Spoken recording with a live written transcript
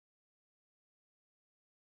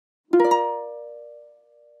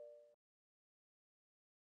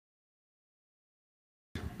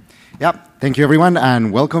Yep, thank you everyone,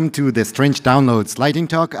 and welcome to the Strange Downloads lightning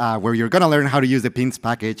talk, where you're going to learn how to use the pins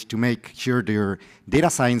package to make sure your data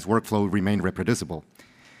science workflow remain reproducible.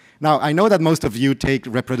 Now, I know that most of you take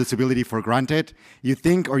reproducibility for granted. You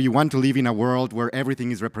think or you want to live in a world where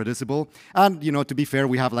everything is reproducible. And to be fair,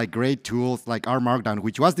 we have great tools like R Markdown,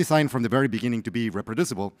 which was designed from the very beginning to be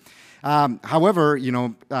reproducible. However,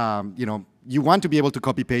 you want to be able to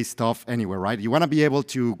copy paste stuff anywhere, right? You want to be able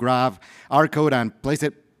to grab R code and place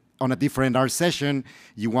it on a different R session.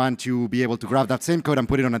 You want to be able to grab that same code and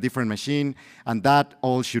put it on a different machine, and that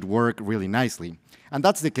all should work really nicely. And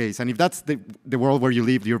that's the case, and if that's the world where you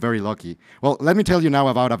live, you're very lucky. Well, let me tell you now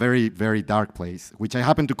about a very, very dark place, which I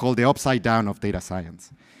happen to call the upside down of data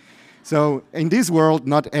science. So in this world,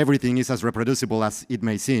 not everything is as reproducible as it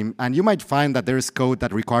may seem, and you might find that there's code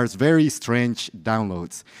that requires very strange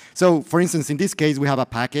downloads. So for instance, in this case, we have a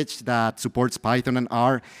package that supports Python and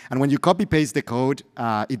R, and when you copy paste the code,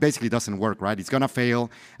 it basically doesn't work, right? It's gonna fail,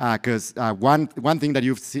 because one thing that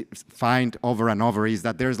you find over and over is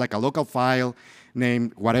that there's a local file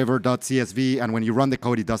named whatever.csv, and when you run the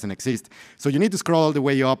code, it doesn't exist. So you need to scroll all the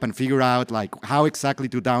way up and figure out how exactly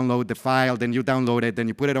to download the file. Then you download it, then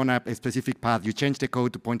you put it on a specific path. You change the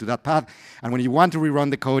code to point to that path, and when you want to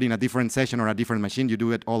rerun the code in a different session or a different machine, you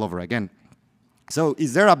do it all over again. So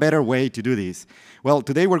is there a better way to do this? Well,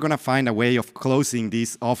 today we're going to find a way of closing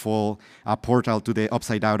this awful portal to the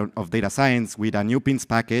upside down of data science with a new pins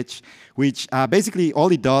package, which basically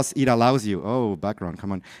all it does, it allows you, background,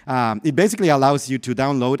 come on. It basically allows you to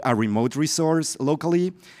download a remote resource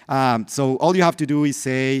locally. So all you have to do is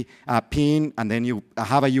say pin, and then you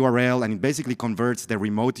have a URL, and it basically converts the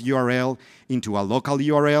remote URL into a local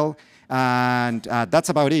URL. And that's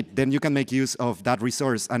about it. Then you can make use of that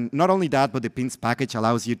resource. And not only that, but the pins package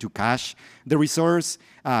allows you to cache the resource.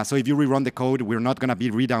 So if you rerun the code, we're not going to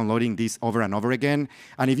be re-downloading this over and over again.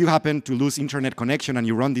 And if you happen to lose internet connection and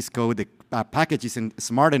you run this code, the package isn't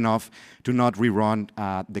smart enough to not rerun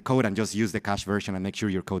the code and just use the cache version and make sure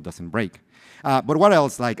your code doesn't break. But what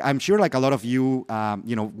else? I'm sure a lot of you,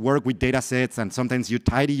 work with data sets, and sometimes you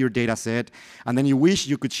tidy your data set, and then you wish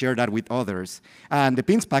you could share that with others. And the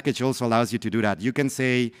pins package also allows you to do that. You can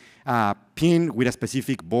say pin with a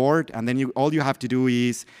specific board, and then all you have to do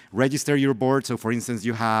is register your board. So for instance,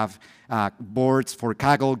 you have boards for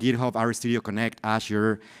Kaggle, GitHub, RStudio Connect,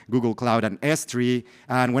 Azure, Google Cloud, and S3.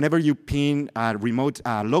 And whenever you pin a remote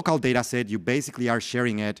local data set, you basically are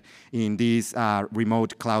sharing it in these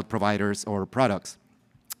remote cloud providers or products.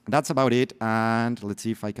 That's about it. And let's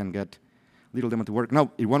see if I can get little demo to work.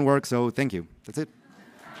 No, it won't work, so thank you. That's it.